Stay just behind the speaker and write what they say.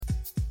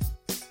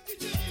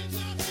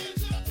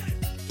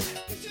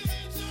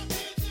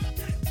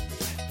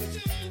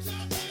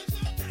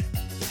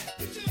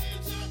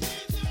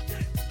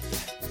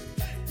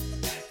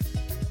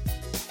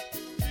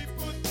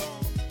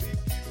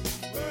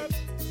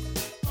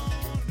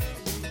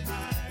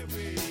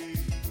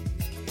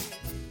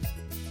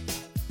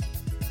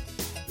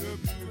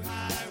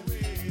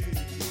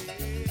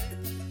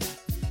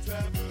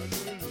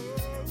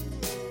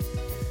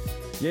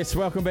Yes,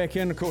 welcome back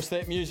in. Of course,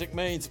 that music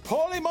means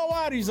Paulie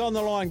Maoate's on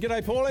the line.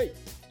 G'day, Paulie.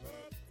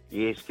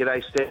 Yes,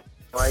 g'day, Steph.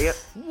 How are you?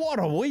 What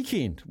a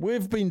weekend.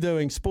 We've been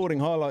doing sporting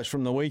highlights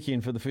from the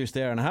weekend for the first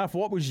hour and a half.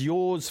 What was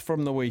yours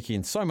from the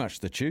weekend? So much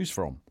to choose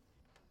from.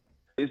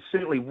 It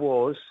certainly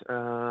was.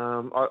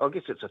 I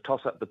guess it's a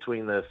toss-up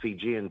between the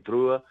Fijian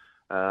Drua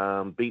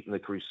beating the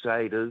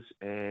Crusaders,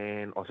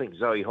 and I think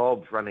Zoe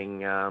Hobbs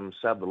running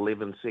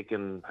sub-11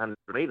 second 100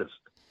 metres.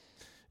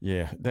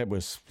 Yeah, that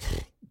was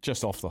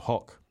just off the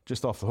hook.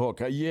 Just off the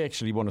hook. You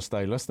actually want to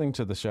stay listening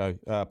to the show,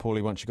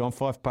 Paulie, once you're gone.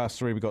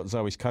 3:05, we've got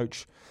Zoe's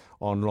coach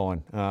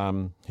online.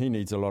 He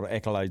needs a lot of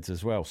accolades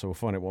as well, so we'll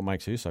find out what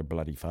makes her so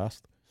bloody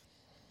fast.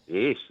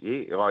 Yes,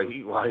 yeah.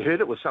 I heard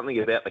it was something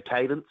about the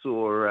cadence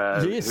or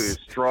Yes. her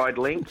stride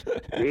length.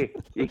 Yeah.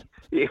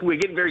 We're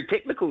getting very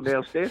technical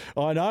now, Steph.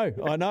 I know.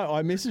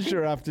 I messaged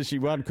her after she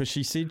won because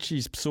she said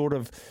she's sort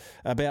of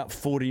about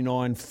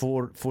 49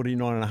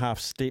 and a half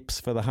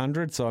steps for the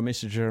 100. So I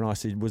messaged her and I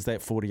said, was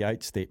that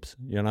 48 steps,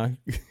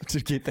 to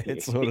get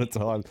that sort of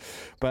time?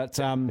 But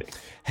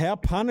how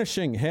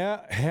punishing,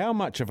 how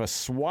much of a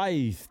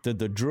swathe did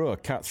the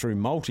Drua cut through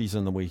multis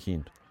in the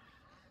weekend?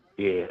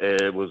 Yeah,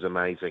 it was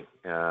amazing.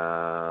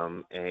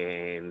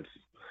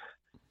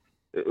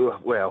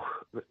 Well,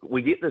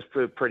 we get this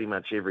pretty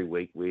much every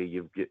week where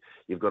you've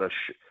got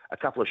a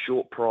couple of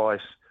short price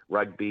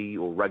rugby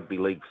or rugby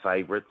league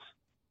favourites,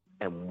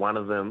 and one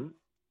of them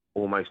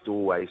almost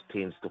always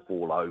tends to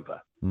fall over.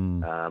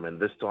 And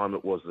this time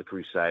it was the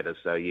Crusaders.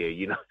 So,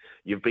 yeah,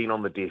 you've been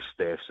on the desk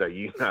there, so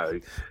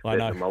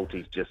the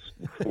multis just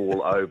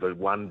fall over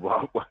one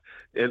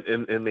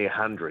in their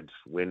hundreds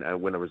when a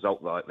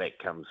result like that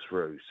comes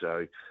through.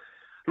 So,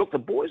 look, the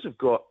boys have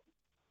got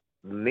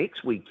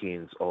next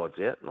weekend's odds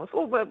out, and I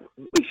thought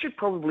we should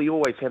probably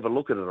always have a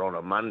look at it on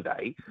a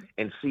Monday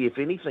and see if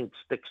anything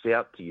sticks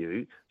out to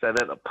you so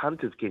that the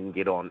punters can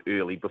get on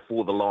early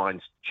before the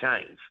lines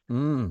change.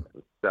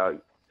 So,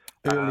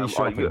 early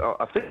shopping.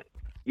 I think...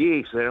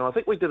 Yes, and I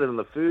think we did it in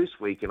the first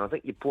week, and I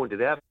think you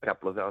pointed out a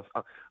couple of those.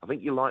 I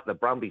think you liked the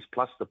Brumbies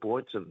plus the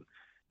points, and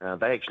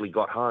they actually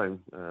got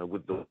home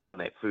with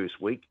that first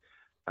week,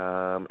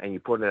 and you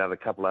pointed out a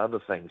couple of other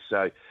things.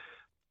 So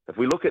if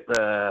we look at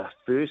the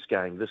first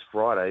game this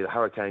Friday, the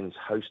Hurricanes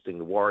hosting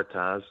the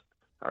Waratahs.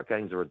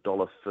 Hurricanes are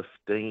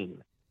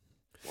 $1.15.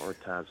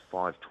 Waratahs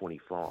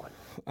 $5.25.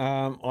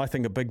 I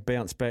think a big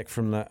bounce back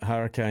from the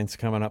Hurricanes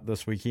coming up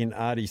this weekend.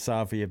 Artie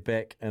Savia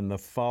back in the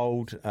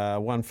fold.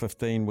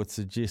 1:15 would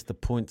suggest a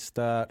point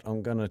start.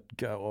 I'm going to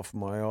go off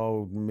my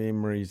old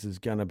memories. Is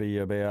going to be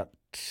about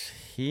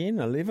 10,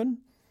 11?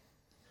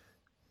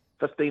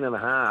 15 and a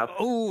half.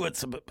 Oh,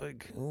 it's a bit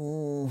big.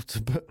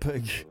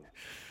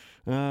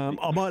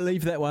 I might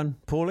leave that one,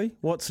 Paulie.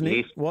 What's next?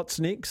 Yes. What's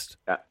next?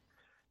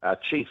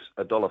 Chiefs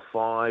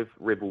 $1.05,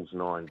 Rebels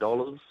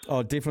 $9.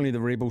 Oh, definitely the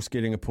Rebels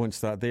getting a point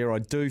start there. I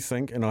do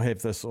think, and I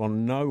have this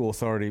on no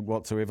authority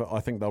whatsoever, I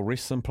think they'll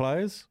rest some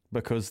players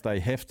because they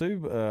have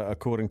to,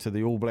 according to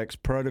the All Blacks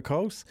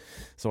protocols.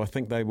 So I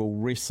think they will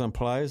rest some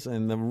players.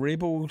 And the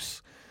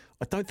Rebels,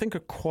 I don't think are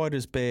quite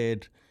as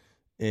bad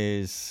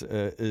as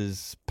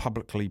is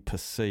publicly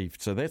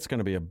perceived. So that's going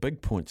to be a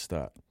big point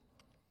start.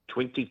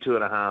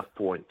 22.5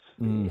 points.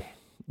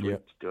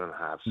 Yep.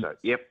 22.5. So,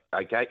 yep,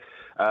 okay.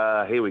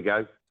 Here we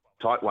go.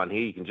 Tight one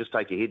here. You can just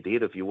take a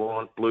head-to-head if you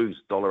want.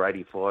 Blues,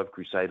 $1.85.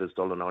 Crusaders,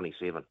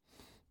 $1.97.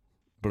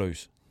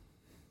 Blues.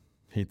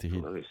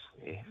 Head-to-head. Blues,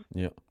 yeah.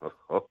 Yeah.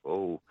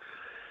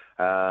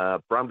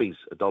 Brumbies,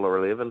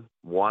 $1.11.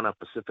 Moana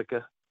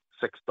Pacifica,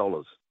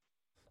 $6.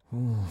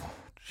 Oh,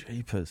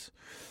 jeepers.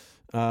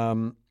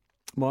 Moana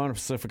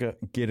Pacifica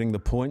getting the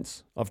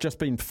points. I've just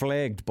been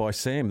flagged by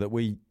Sam that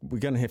we're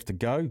going to have to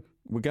go.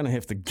 We're going to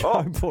have to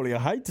go, Paulie. I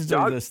hate to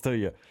do this to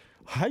you.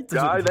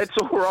 That's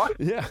all right.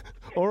 Yeah.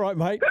 All right,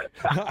 mate.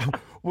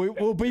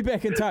 We'll be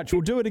back in touch.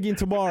 We'll do it again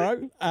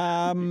tomorrow.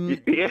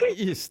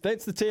 Yes,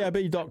 that's the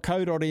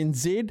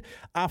tab.co.nz.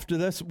 After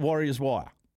this, Warriors Wire.